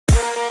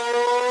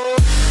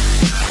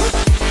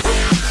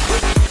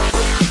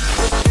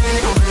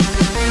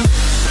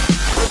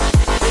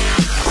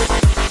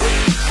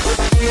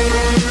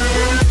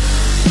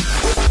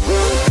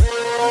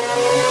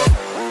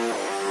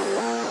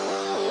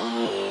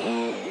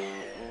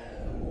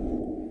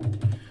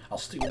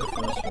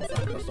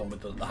one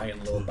with the high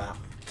and low bat.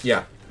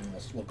 Yeah. And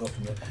we'll go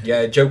from there.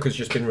 Yeah, Joker's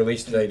just been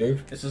released today,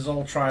 dude. This is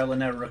all trial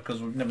and error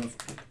because we've never.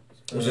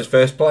 It was his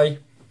first play.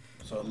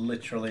 So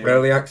literally.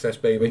 Early access,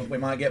 baby. We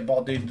might get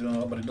bodied,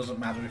 but it doesn't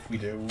matter if we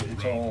do.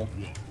 It's all.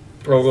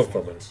 Roll up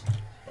from it.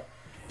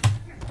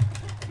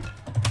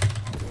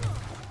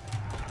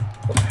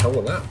 What the hell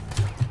was that?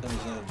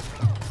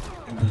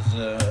 It was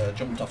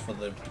jumped off of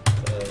the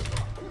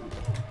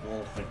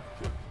wall thing.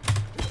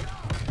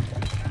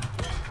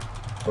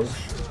 Oh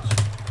shit.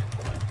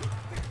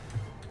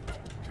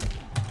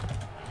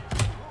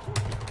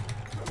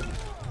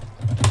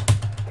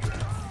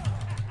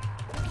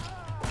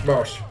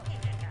 Mosh.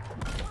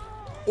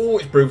 Oh,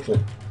 it's brutal.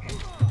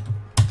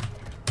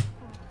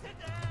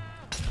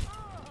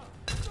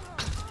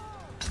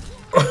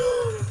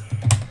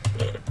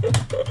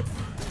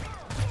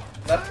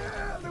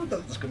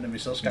 That's going to be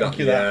so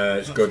skanky. Yeah,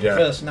 it's good, yeah.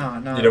 First, no.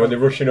 You know, when they're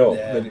rushing up,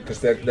 yeah.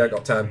 because they've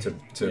got time to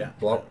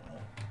block.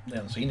 They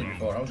haven't seen it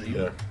before, have they?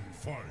 Yeah.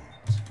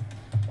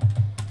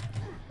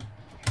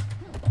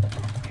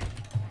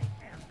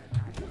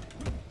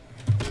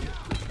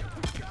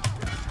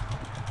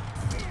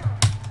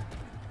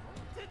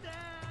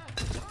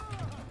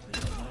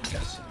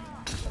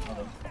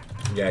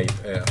 Yeah,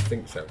 I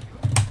think so.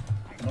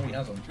 No, he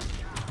hasn't.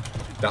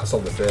 That's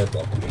on the third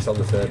one. It's on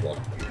the third one.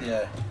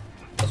 Yeah.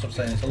 That's what I'm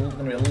saying. It's going to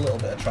be a little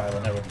bit of trial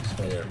and error with this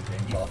first few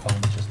games, but I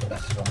found it's just the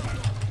best one.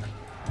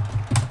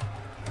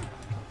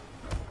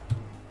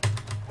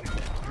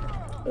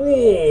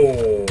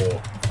 Oh!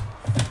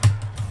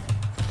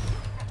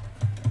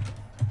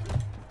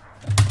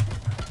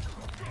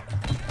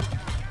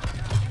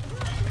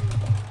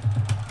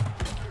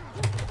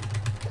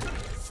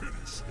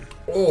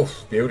 Oh,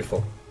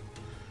 beautiful.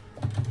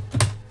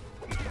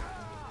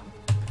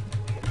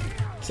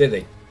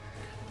 Silly.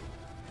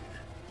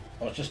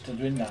 I was just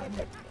doing that.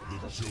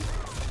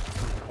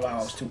 Wow, I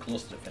was too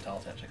close to the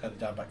fatality actually. I could have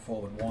died back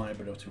forward wide,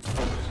 but I was too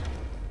close.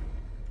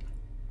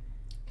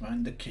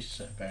 Mind the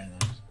kisser, very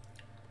nice.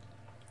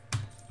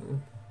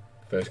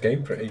 First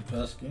game, pretty.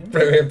 First game?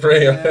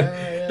 Pretty.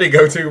 Yeah. Didn't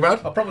go too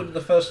bad. I'll probably do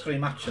the first 3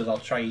 matches, I'll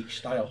try each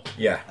style.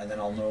 Yeah. And then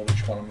I'll know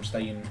which one I'm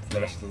staying for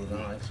the rest of the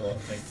night, sort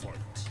of thing.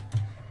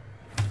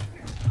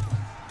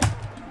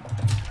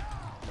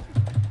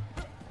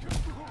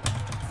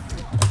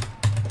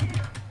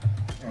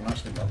 Oh,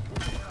 nicely done.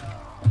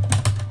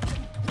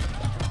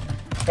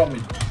 Probably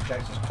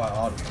Jax is quite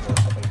hard to go, so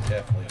I'll be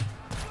carefully.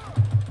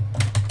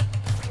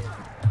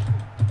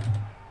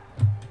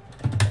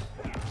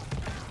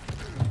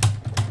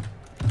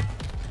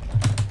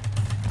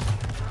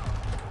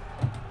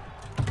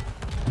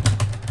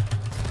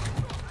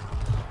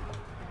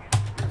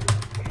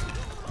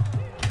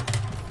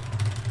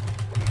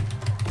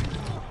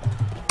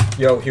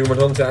 Yo, Human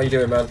Hunter, how you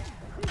doing, man?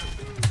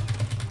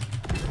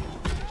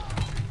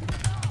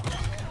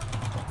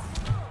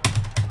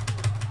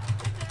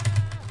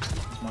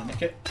 That's my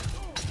nick it.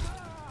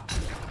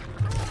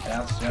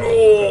 Yeah, that's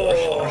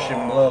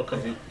crushing blow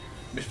because he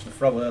missed the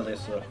throw earlier,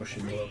 so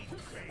crushing blow.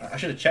 I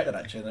should have checked that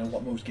actually, then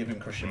what moves give him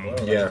crushing blow?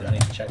 Yeah. I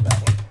need to check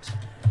that one.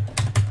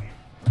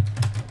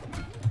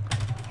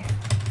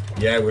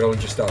 Yeah, we all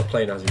just started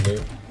playing as he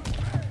moved.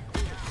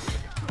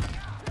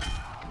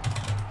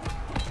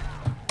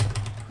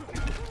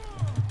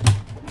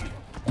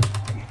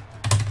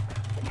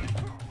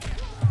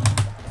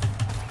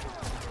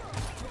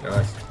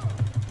 Nice.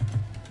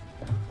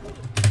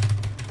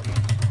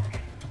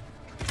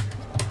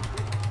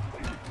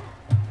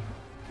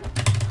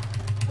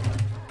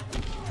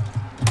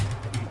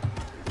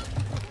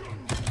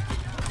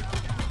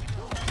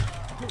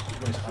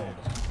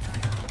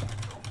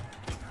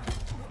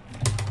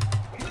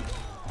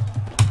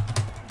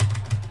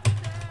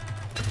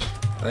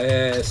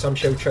 Sam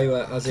Show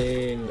trailer as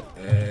in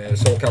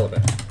Soul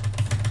Calibur.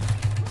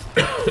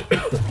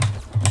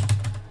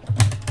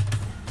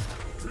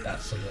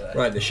 That's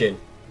Right in the shin.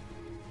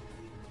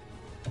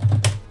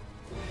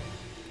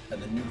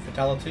 And the new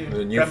fatality.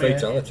 The new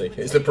fatality.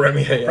 It's the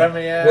premiere. Yeah.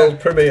 Premiere. World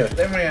premiere.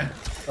 Premiere.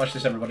 Watch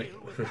this, everybody.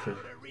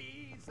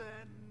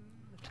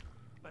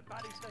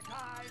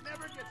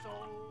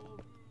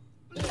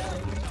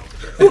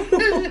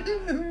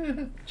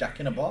 Jack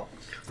in a box.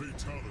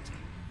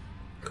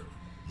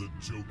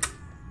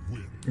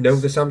 No,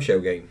 the Sam Show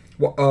game.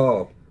 What?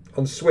 Oh,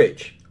 on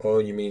Switch?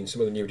 Or you mean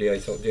some of the new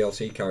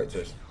DLC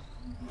characters?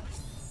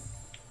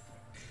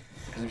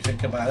 Because if you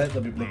think about it,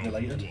 they'll be blood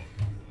related.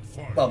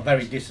 Well,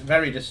 very distantly,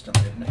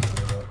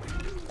 admittedly.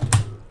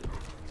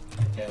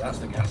 Yeah, that's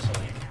the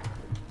gasoline.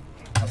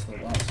 That's what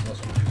you're looking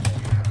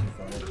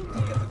for.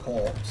 You get the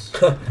corpse.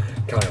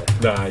 Kyle.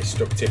 Nah, he's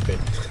stuck tipping.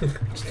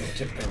 Still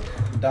tipping.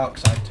 The dark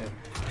side tip.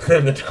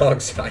 The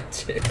dark side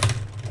tip.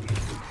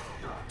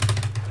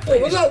 What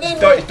was that then?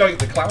 Doink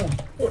the clown.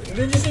 What,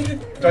 did you see the...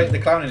 Doink the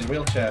clown in his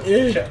wheelchair.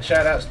 Yeah.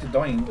 Shout outs to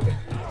Doink.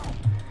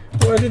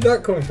 Where did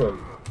that come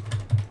from?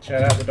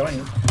 Shout out to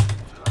Doink.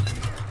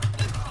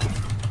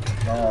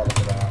 Oh, look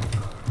at that.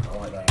 I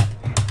like that.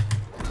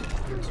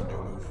 That's a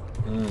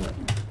new move.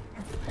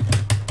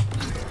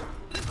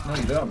 No,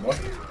 you don't, boy.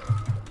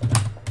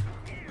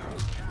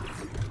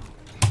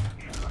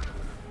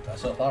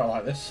 so far. I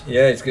like this.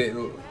 Yeah, it's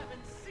good.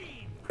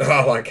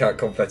 I like how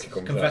confetti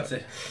comes out.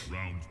 Confetti.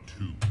 Round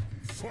 2.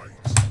 Fight.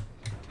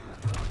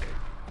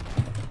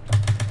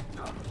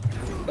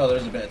 Oh, there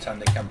is a bit of time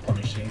they can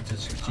punish. You need to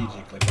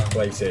strategically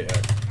Place it.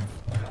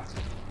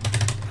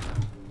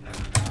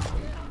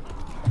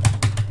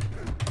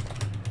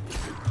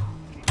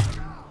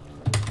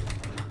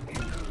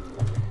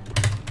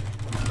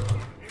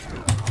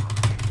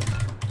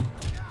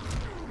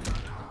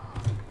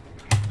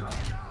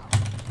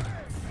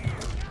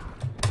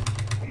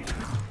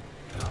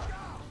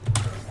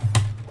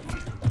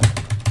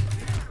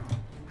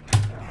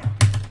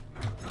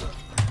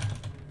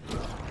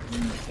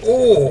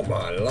 Oh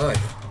my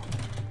life.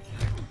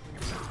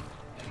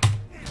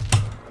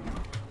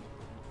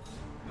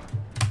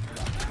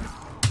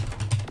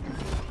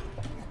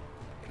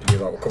 He knew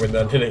that were coming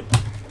then, didn't he?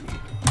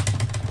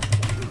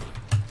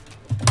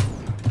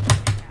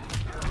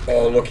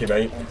 Oh, lucky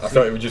mate. I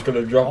thought he was just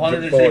going to drop I wanted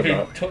to see forward if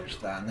now. he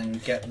touched that and then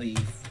get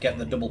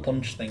the double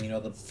punch thing, you know,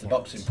 the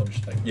boxing punch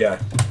thing. Yeah.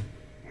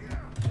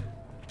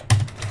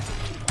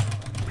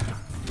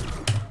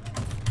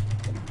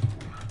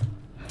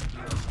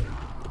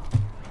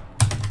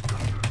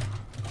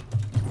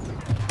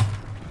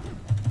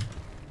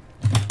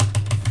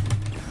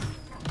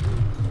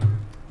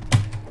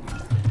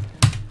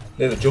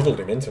 Nearly juggled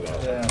him into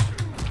that. Yeah.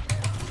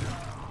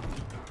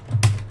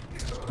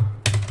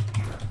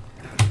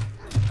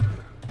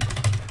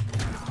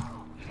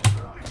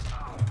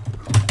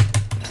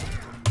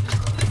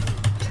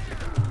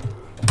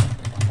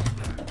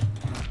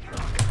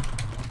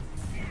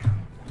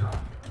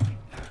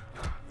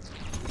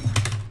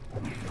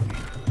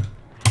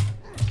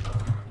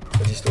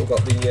 Has he still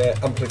got the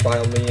amplify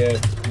on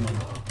the...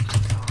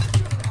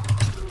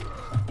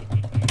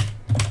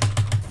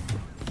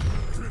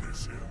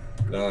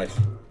 Nice.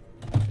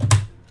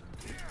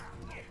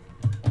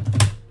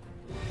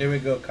 Here we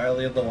go, Kyle,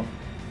 the other one.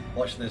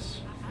 Watch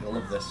this. You'll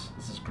love this.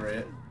 This is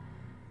great.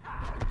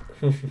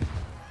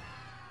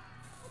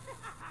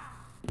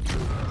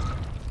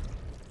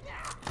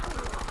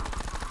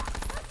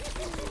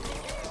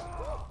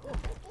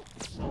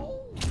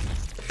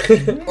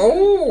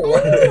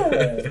 Oh!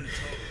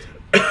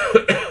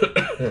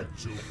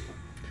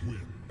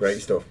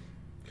 Great stuff.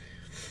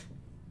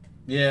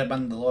 Yeah,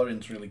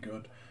 Mandalorian's really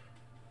good.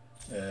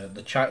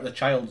 The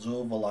child's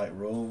over like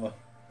Rover.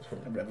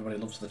 Everybody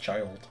loves the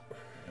child.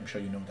 I'm sure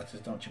you know what that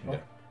is, don't you, Paul? Yeah.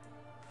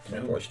 You know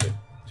I've who? watched it.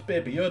 It's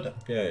Baby Yoda.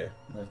 Yeah, yeah.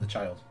 And there's the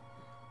child.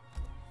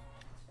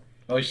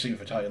 I always sing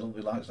for child.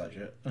 He likes that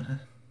shit.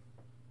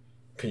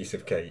 Piece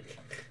of cake.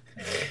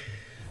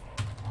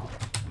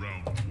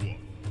 Round 1.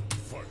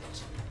 Fight.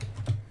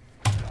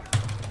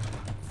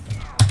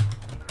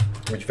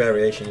 Which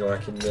variation you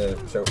like in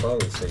so far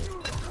we've seen?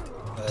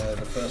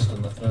 The first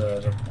and the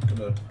third.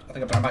 I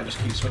think I might just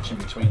keep switching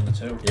between the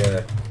two.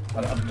 Yeah,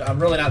 I'm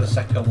rolling out the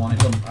second one.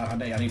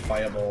 I need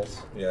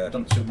fireballs. yeah. It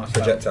doesn't suit my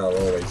style. Projectile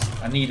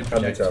always. I need a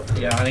projectile.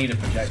 Projectile. Yeah, I need a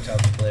projectile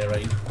to play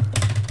right.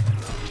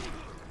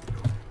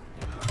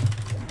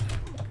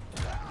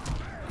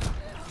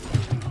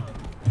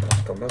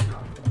 Kombat.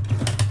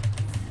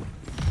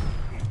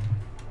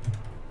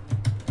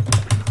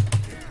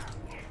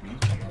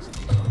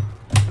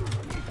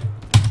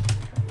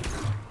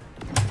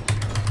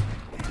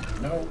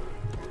 No.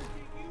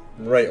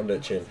 Right under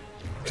the chin.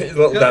 His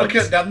little Look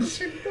dance. at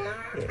dancing.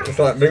 It's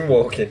like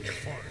moonwalking.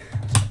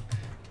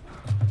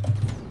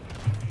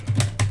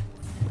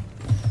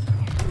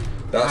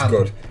 That's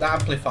good. That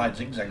amplified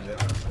zigzags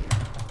it.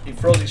 He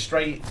throws it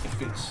straight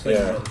if it's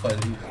Yeah.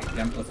 the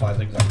amplified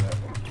zigzags it.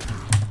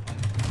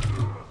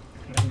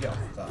 You can get off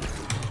of that.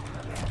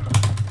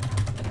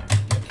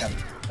 You can.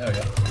 There we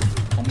go.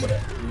 On with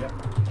it. Yeah.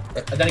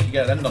 And then he can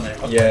get an end on it.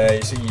 Okay. Yeah,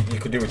 you see, you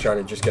could do with trying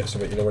to just get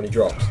something, you know, when he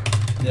drops.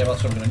 Yeah,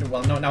 that's what I'm going to do.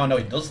 Well, no, now I know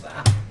he does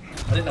that.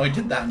 I didn't know he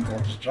did that until I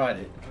just tried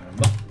it.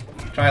 Remember?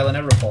 Trial and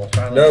error, Paul.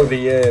 Trial and No,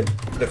 error.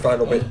 the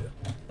final bit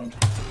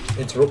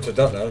interrupted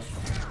that now.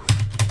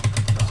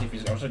 See if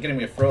he's, I was getting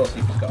me a throw, see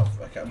if he's got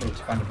a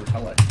kind of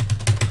brutality.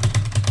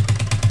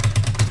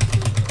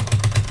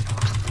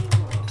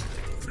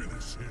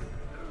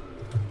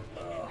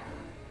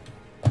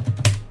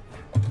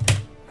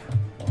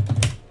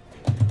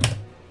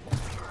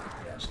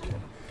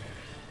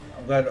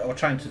 I'm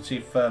trying to see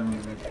if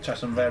try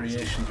some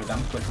variations with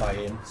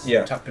amplifying,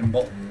 Yeah. tapping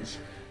buttons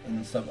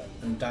and stuff,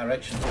 and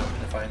directions to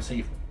amplify, and see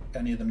if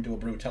any of them do a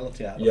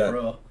brutality out of Yeah. the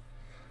throw.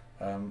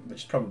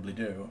 Which probably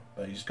do,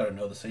 but you just got to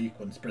know the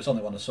sequence. But it's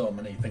only one of so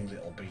many things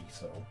it'll be,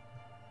 so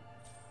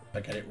if I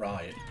get it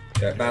right.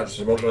 Yeah, it bounces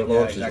them up, it Yeah,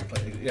 launches them.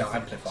 exactly. Yeah,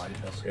 amplified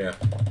it does. Yeah.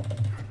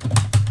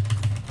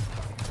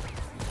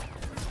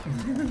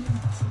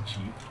 So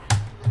cheap.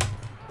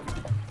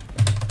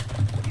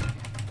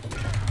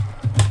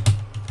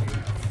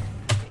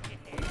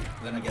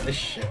 Then I get this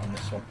shit on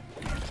this one.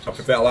 I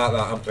prefer like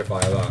that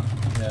amplifier, that.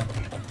 Yeah.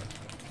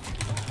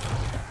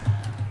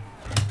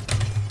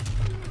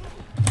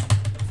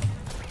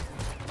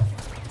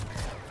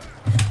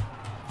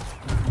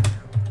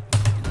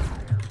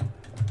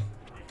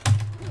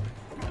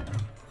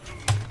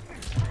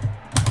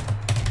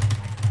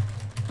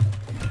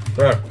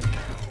 Right.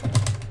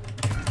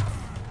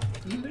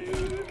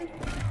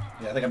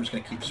 Yeah, I think I'm just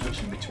going to keep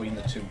switching between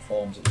the two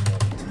forms at the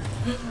moment.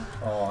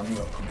 Oh, I knew it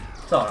was coming.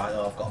 It's alright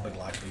though, I've got a big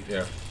life lead.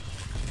 Yeah.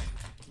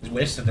 He's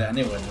wasted it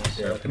anyway,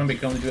 so Yeah. I can remember you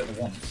can only do it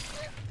the once.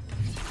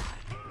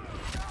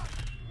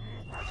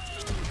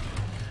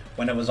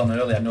 When I was on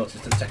earlier, I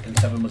noticed that Tekken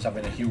 7 was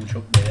having a huge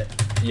update.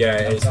 Yeah,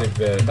 it's I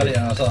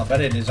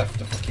bet it is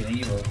after fucking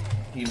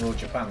Evo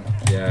Japan.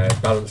 Yeah,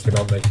 balanced him,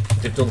 haven't they?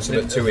 They've done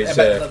something to his.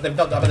 They've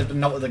done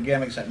not with the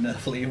game except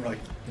nerf Leroy.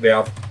 They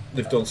have.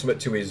 They've done something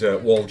to his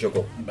wall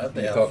juggle. I bet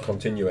they You have. can't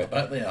continue I it.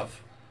 bet they have.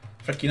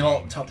 Freaking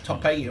all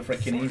top 8 of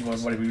freaking Evo,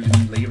 everybody was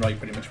using Leroy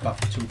pretty much apart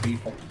from 2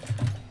 people.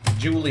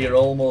 Julia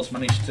almost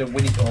managed to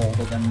win it all,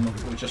 but then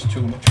it was just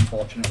too much,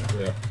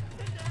 unfortunately. Yeah.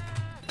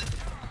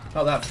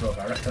 Not that throw,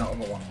 I reckon that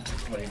other one,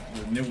 where he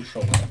was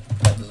neutral,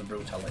 but there's a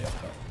brutality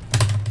off that.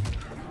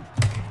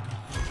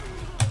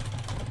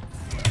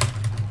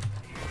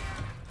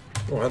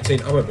 Oh, I hadn't seen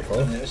hammer before.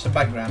 Yeah, it's a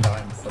background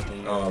item for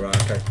the... Oh, right,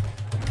 okay.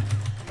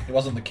 It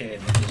wasn't the cane.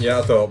 It was Yeah,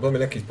 I thought, bloody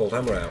heck, he's pulled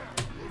hammer out.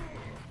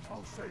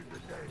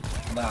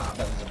 that, I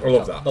bet there's a I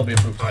love that. There'll be a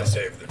brutality. I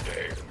saved the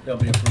day. There'll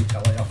be a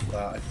brutality off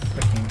that.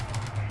 Freaking...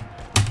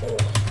 Oh.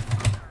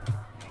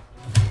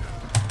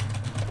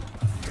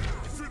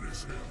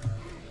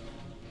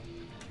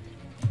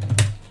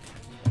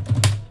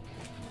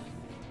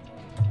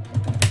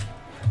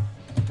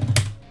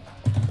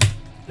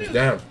 He's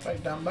down.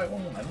 Right down, back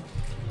one, then.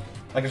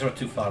 I guess we're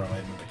too far away,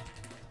 maybe.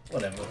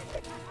 Whatever.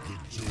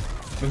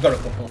 We've got a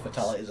couple of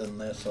fatalities in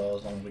there, so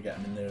as long as we get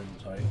them in there,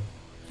 it's like...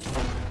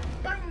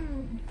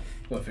 Bang!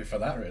 Worth it for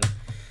that, really.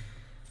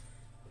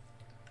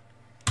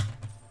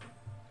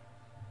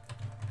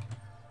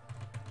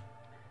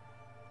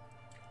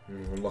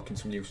 Unlocking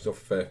some new stuff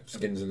for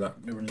skins and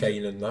that. Be running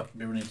Kane and that.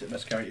 Be running to the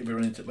best character. Be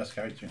running to the best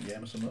character in the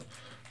game or something.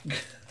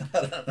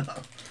 I don't know.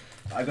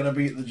 I gotta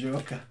beat the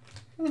Joker.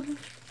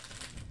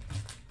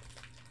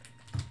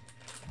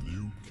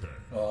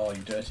 Oh,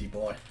 you dirty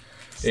boy.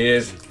 He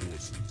is.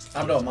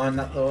 I don't mind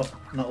that though.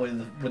 Not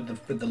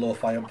with the low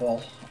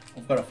fireball.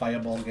 I've got a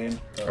fireball game.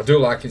 So I do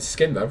like his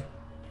skin though.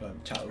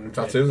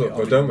 Tattoos look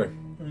good, don't we?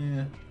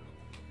 Yeah.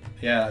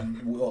 Yeah,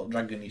 and we got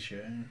dragon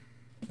issue.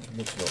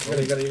 You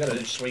gotta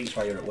do sweets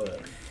while you're at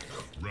work.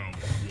 Round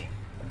 1.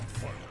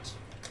 Fight.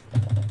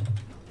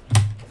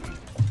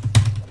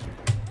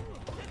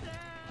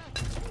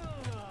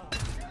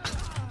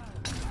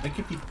 I think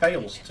if he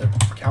fails to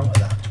counter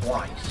that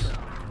twice,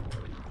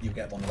 you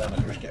get one of them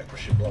and just get a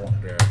crushing blow on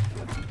it. Yeah.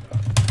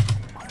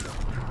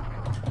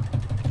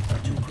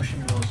 2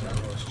 crushing blows in a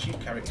row. It's a cheap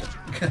character.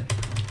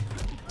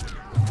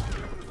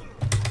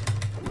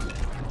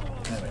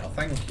 There we are.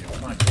 Thank you.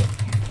 My God.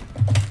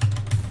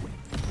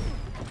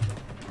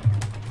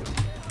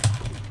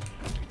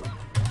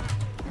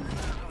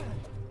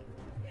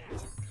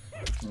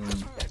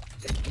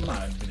 Might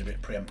have been a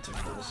bit preemptive,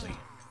 but we'll see.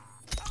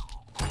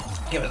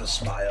 Give it a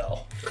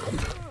smile.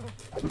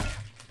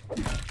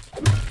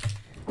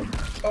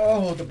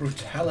 Oh, the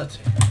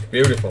brutality.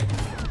 Beautiful.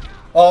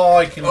 Oh,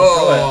 I can throw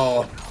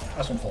Oh. it.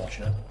 That's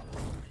unfortunate.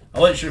 I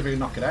wasn't sure if he could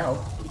knock it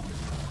out.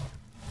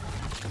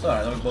 It's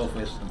alright, that was both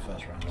ways in the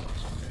first round.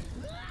 That's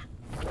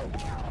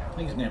okay. I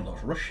think his name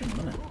looks Russian,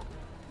 doesn't it?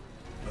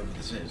 Whoever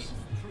this is.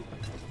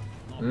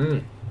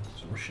 Mm.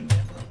 It's a Russian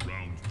name, though.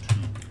 Round 2.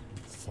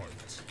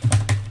 Fight.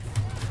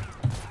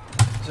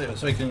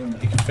 So he can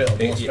fit a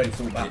ball straight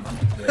through Batman.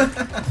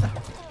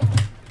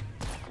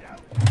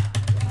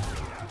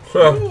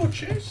 Oh,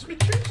 chase me,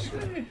 chase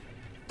me!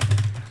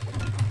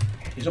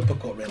 His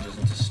uppercut ranges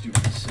into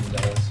stupid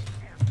Cinderellas.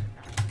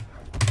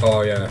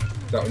 Oh yeah,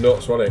 that was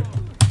nuts, wasn't it?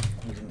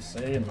 He's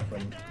insane, my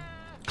friend.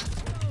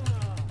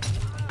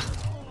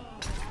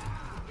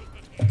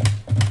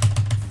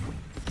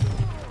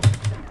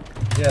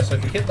 Yeah, so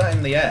if you hit that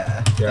in the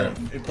air, Yeah.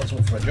 then it puts him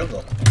up for a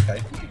juggle.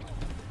 Okay.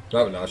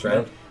 That was a nice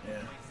round. Yeah.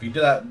 If you do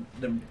that,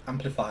 the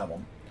amplifier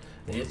one,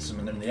 it hits them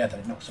and then in the air, then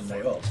it knocks them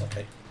right up.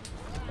 Okay.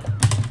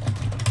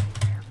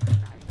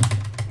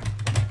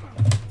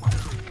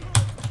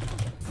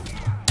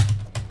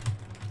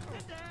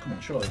 Come on,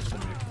 surely it's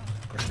going to be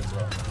crushing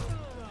blow.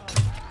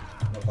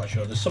 Not quite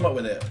sure. There's something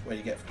with it where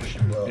you get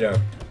crushing blow. Yeah.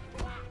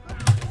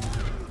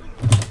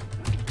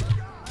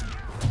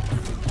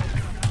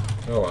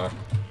 Oh wow.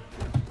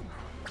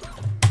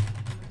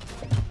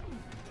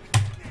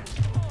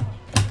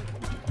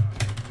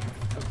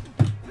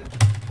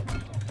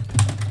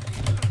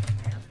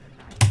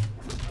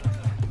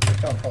 I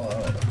can't follow that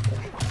over.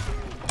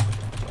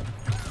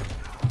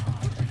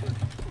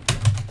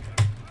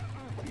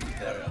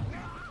 There we are.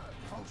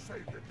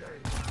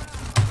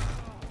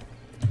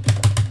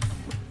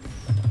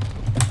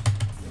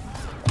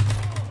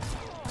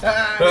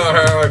 Ah!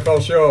 Oh, I fell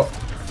short.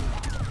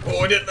 Oh,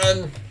 I did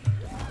then.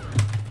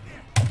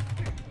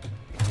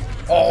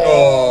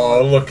 Oh,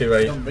 unlucky,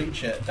 mate. Don't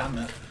reach it, damn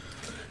it.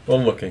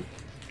 Unlucky.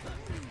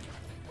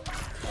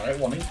 Alright,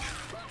 1 each.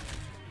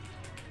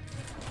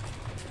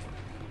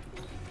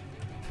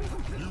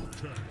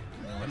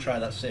 I'm going to try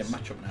that same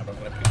matchup now, but I'm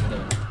going to pick it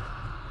up.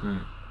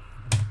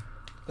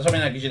 That's what I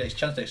mean, that gives you the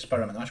chance to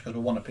experiment the match because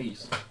we're one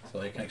apiece.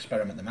 So you can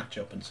experiment the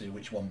matchup and see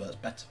which one works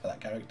better for that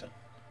character.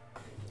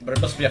 But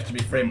it must have to be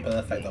frame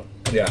perfect though.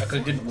 Yeah. Because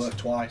it didn't work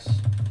twice.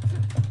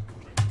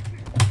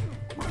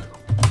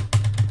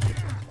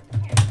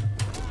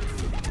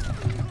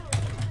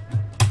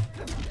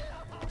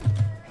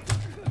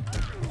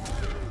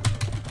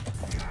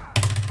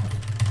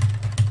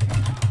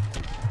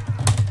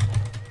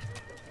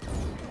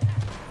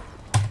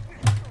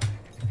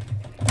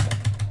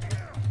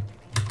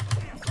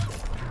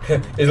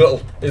 his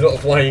little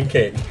flying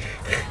kick.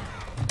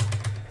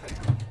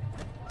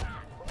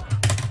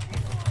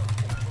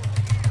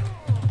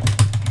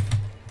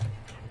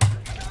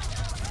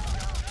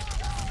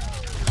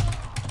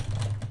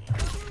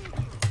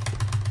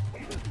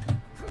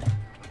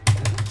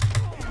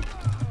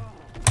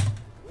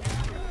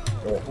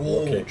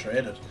 Oh, okay.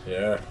 traded.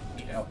 Yeah.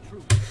 Yeah.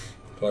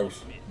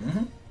 Close.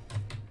 Mm-hmm.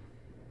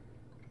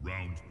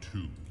 Round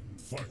 2,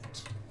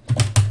 fight.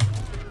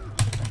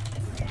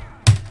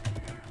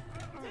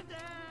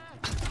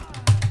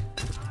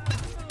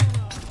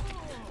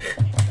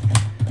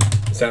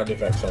 Sound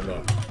effects on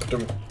that.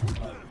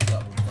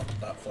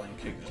 That flying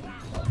kick is not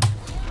good.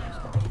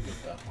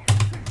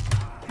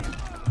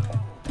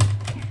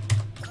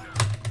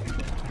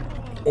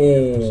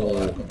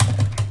 Oh.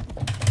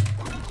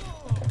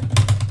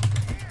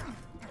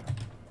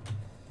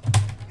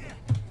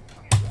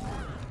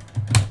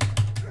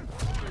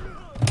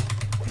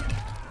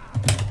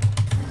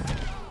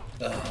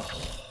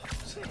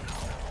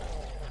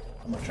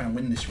 I'm gonna try and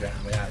win this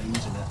round without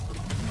using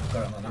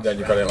it. Then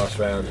you got it last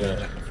round,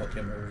 yeah.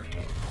 Fucking move.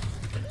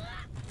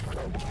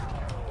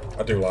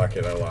 I do like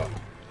it, I like it.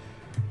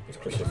 It's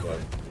crushing play.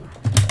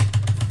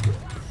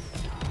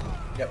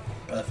 Yep,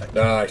 perfect.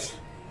 Nice.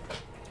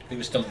 He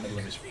was still in the middle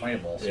of his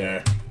fireball. So.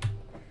 Yeah.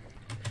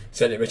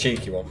 Send him a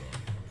cheeky one.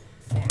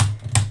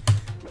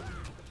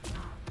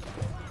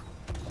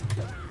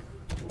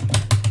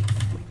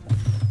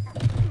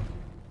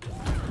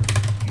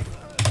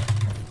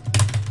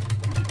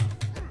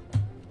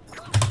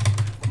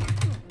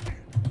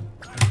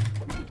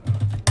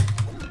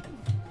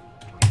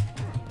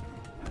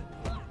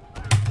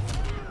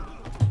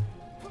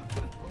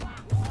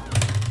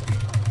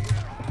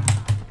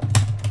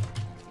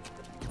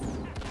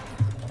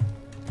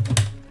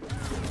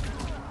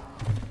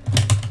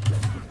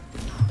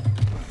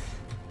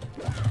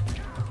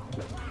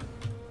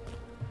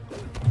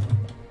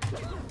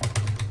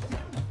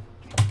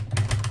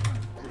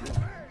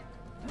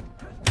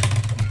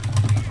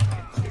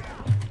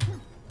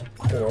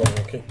 Oh,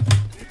 okay.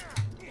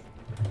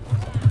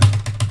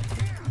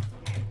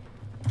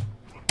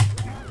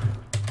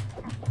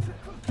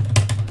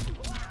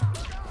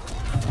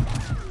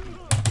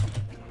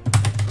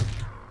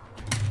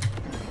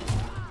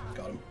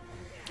 Got him.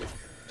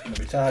 It's gonna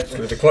be tight. It's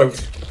going to be close.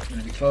 It's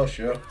gonna be close,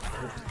 sure.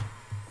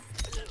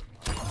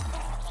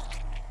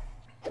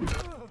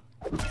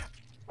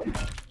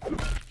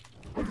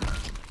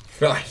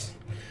 Nice.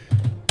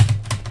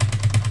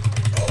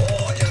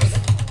 Oh, yes.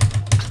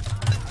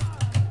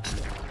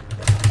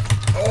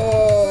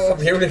 Oh,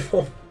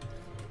 beautiful.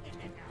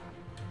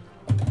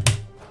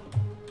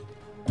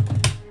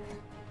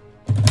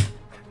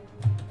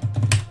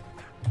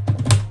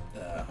 I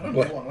don't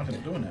know what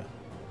I'm doing it.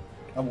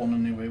 I won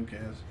anyway, who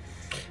cares?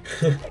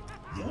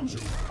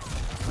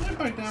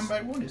 Back down,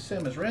 back one, it's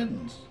same as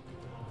Raiden's.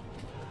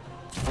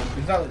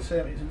 Exactly the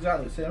same, it's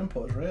exactly the same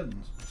input as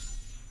Raiden's.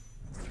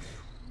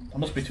 I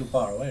must be too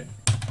far away.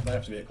 I might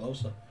have to be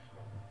closer.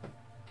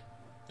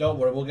 Don't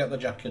worry, we'll get the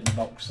jacket in the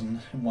box and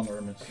in one of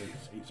them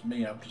it's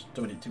me, I'm just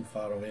doing it too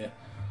far away.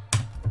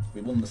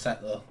 We won the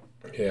set though.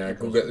 Yeah,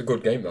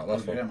 good game that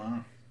last one. Yeah,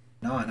 man.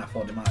 No, and I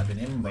thought it might have been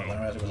him, but when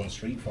I realised it was on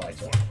Street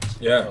Fighter,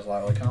 Yeah. I was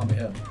like, well, it can't be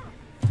him.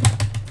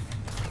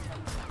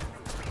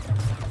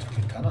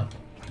 Can I?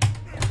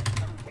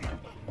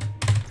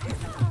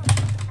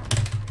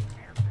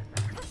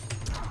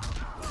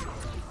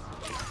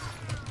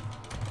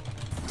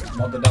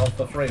 Modded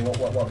Alpha 3,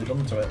 what have they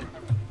done to it?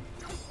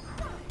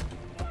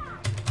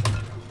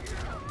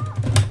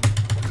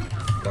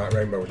 Like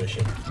Rainbow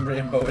Edition.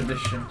 Rainbow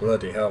Edition.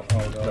 Bloody hell.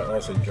 Oh, God.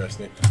 That's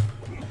interesting.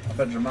 I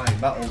bet dramatic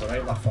battles, I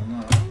ain't laugh on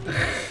that.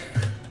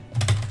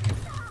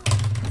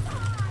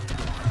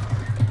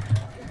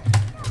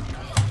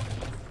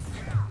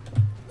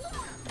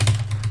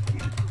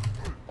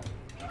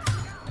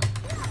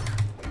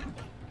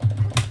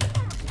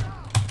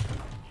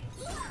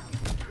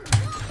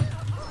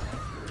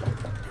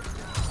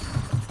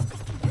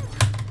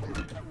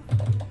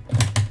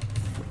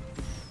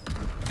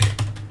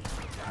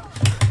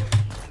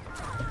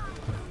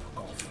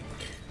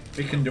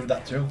 We can do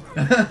that too.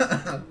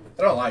 I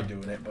don't like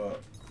doing it,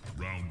 but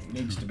it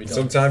needs to be done.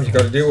 Sometimes you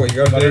got to do what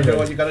you got to do.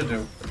 What you got to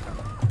do.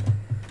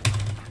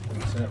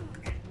 That's it.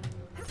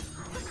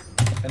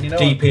 And you know,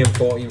 DP and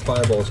 14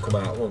 fireballs come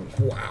out at once.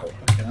 Wow.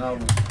 you know,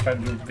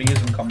 trying to do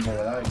V's and combo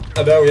without.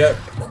 I know, yeah.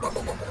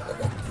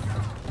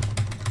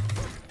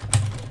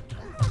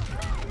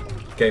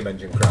 Game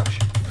engine crash.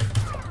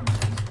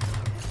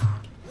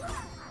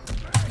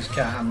 Just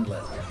can't handle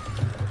it.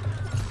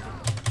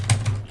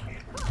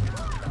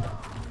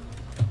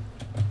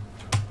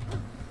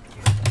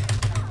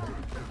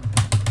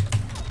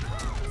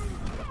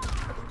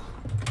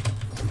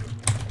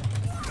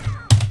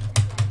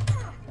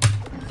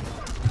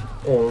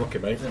 Oh, okay,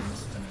 mate. It's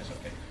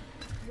okay.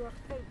 Your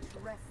fate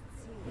rests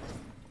here.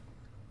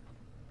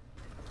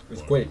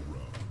 It's quick.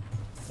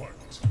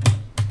 Fight.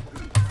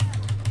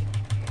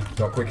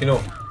 Not quick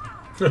enough.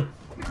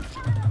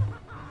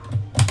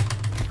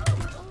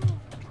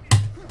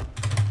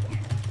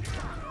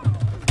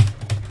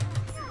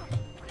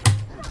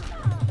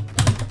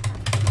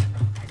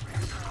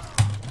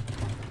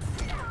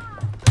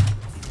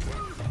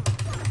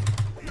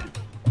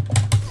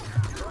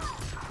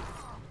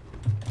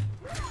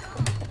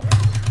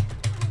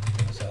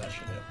 So that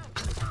should do it.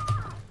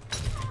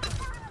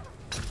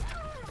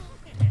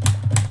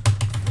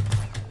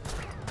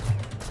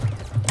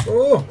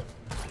 Oh!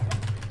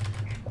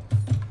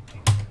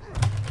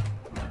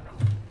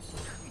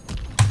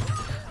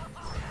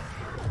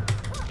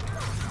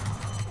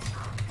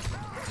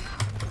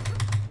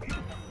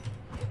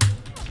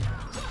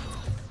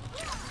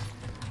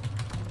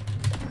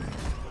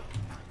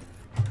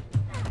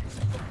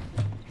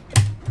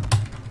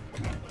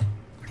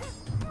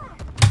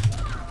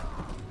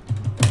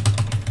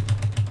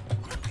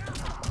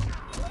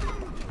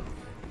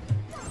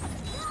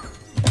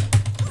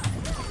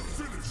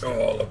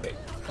 Oh, look it.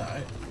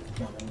 Alright,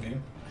 not one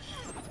game.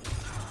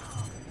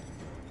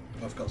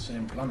 I've got the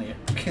same plan here.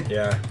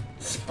 Yeah.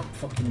 Spam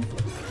fucking.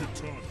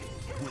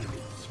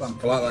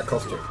 Spam. I like that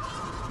costume.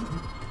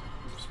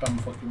 Spam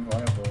fucking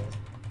fireball.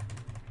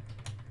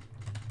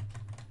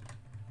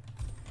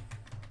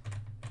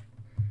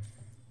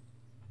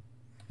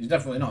 He's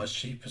definitely not as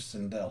cheap as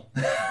Sindel.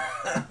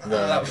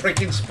 That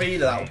freaking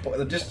speed of that,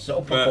 the distance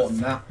uppercut and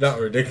that. That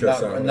ridiculous.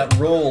 That, and that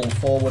roll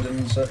forward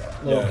and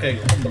low kick,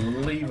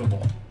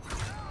 unbelievable.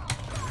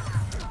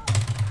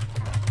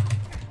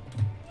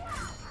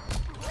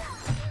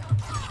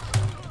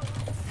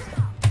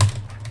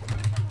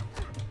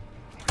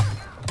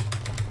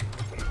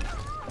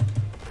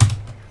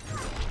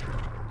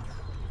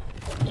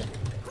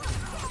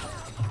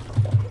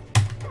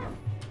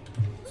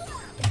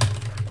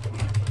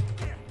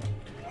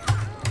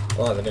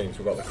 I like the names.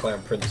 We've got the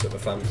Clown Prince at the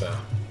fanfare.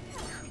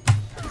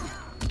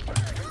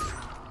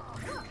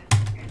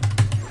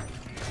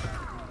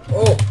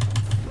 Oh!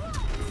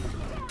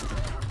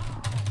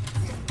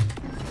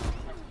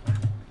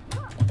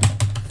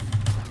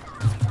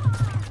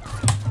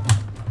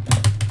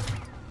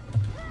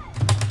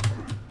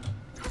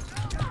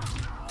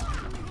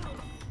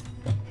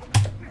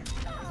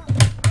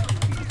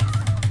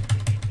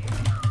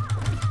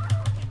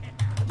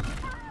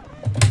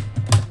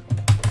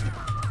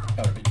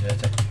 Gotta be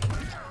dirty.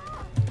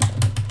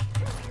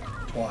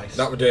 Twice.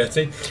 That was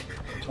dirty.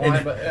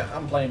 Twice, but yeah,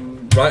 I'm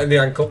playing. Right in the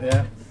ankle.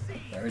 Yeah.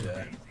 Very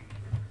dirty.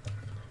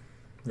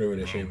 Ruin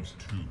issues.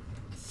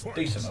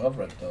 Decent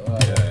over it though.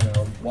 Yeah. You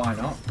know, why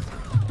not?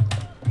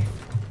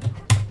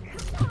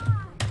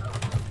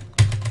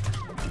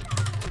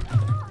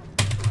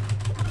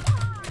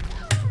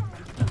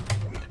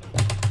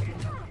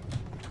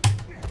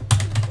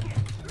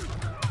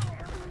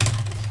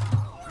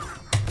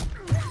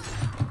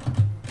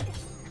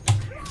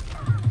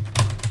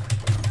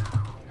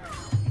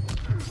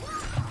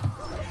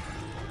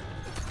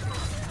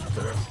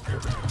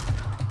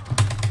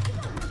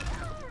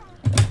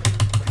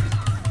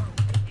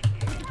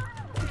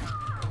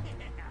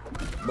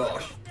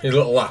 Bosh. His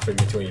little laugh in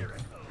between.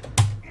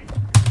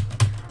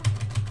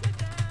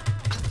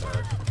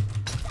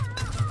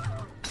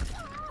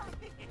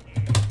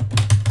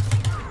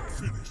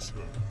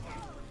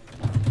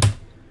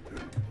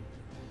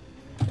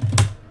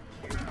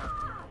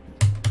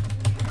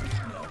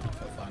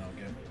 Final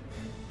game.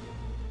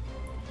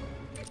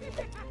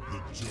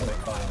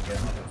 Final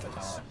game, I do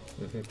fatality.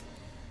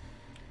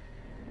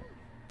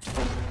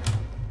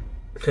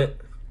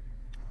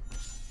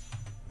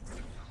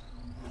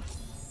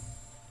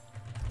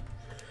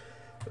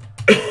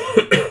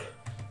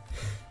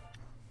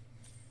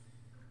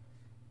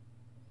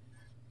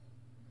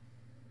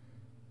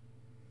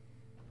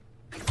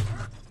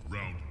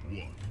 Round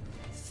one.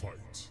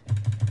 Fight.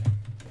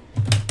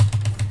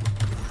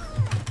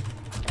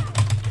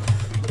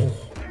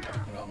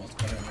 We're almost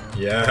got it now.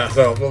 Yeah,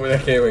 so put me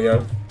neck, here we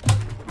go.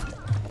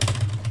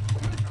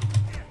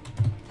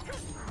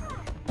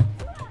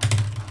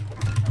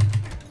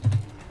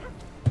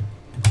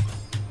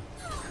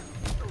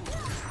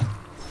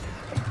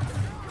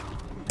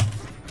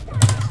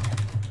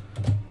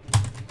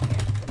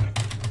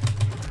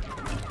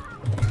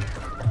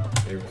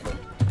 Beautiful.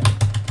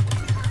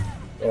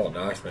 Oh,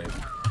 nice, mate.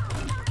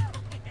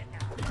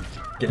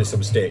 Give us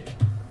some steak.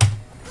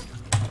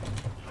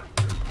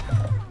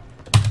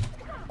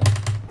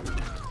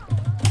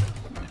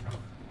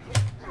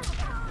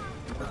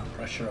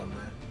 Pressure on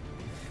there.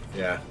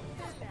 Yeah.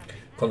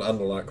 Couldn't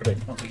handle that, could he?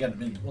 Once I get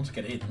him in, once I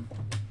get in.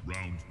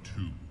 Round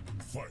two.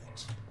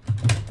 Fight.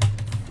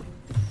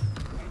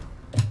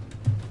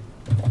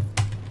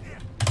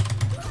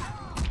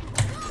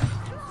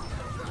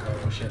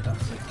 Oh shit,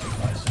 that's it.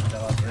 Like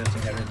Sindel out there to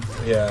get in.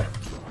 Yeah.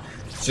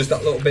 It's just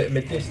that little bit of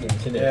mid-distance,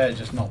 isn't it? Yeah, it's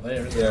just not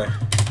there, is it? Yeah.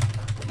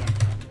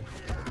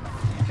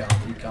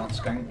 You can't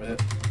skank with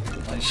it.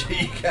 Like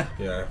she can.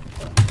 Yeah.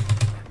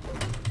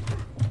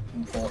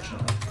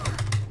 Unfortunately.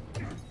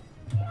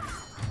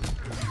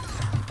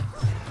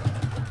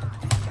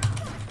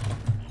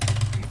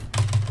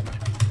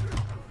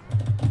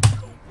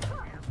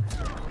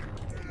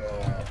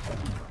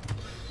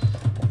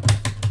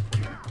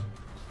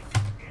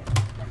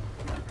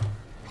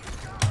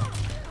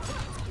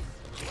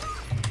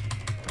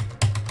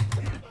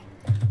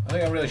 I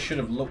think I really should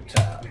have looked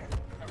at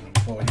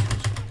before he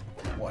used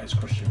what his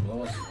crushing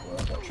blows were,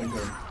 what triggered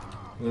him.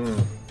 And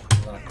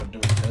then I could do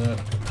it there, I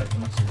could take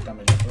massive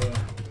damage off her.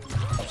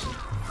 Obviously.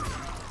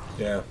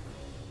 Yeah.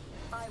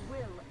 I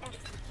will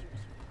execute.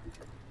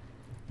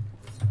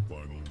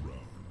 Final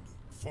round.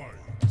 Fight.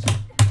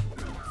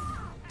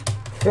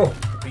 Oh,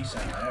 Piece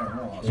out of there and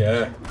all that.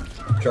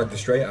 yeah. Dragged the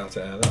straight out of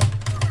there, that.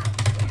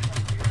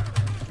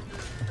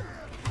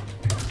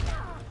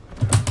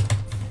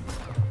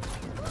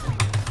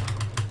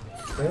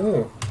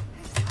 Oh.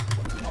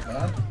 Not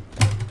bad.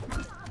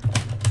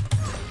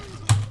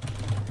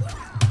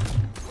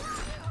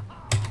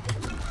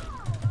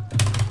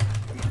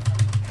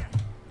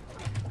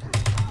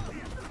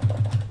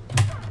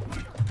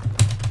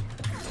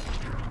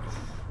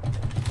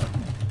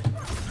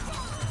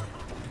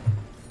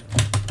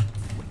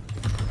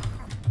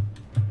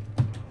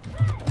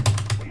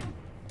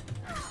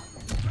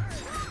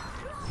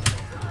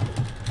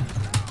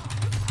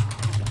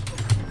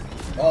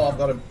 Oh, I've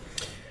got him.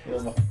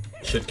 Over.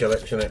 Should kill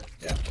it, shouldn't it?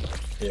 Yeah.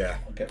 Yeah.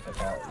 I'll get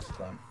fatality this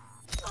time.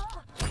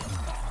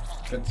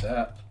 Good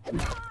set.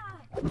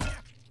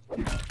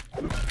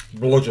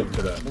 Bludgeon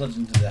to death. Bloods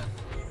into death.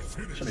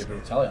 Should be a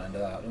brutality under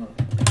that, don't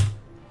it?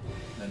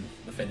 And then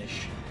the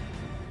finish.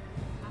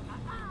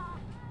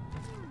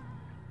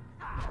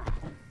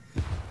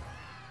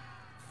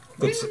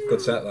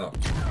 Good set, that.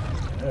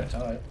 Yeah,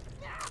 tight.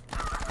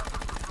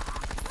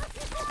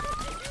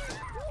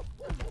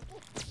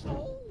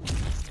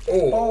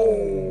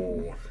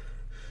 Oh.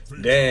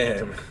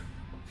 Damn.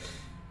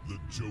 The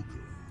Joker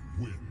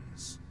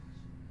wins.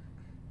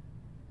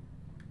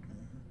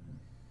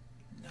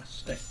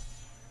 Nasty.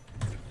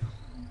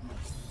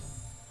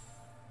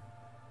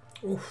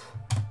 Oof.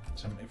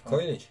 75.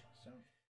 Coinage.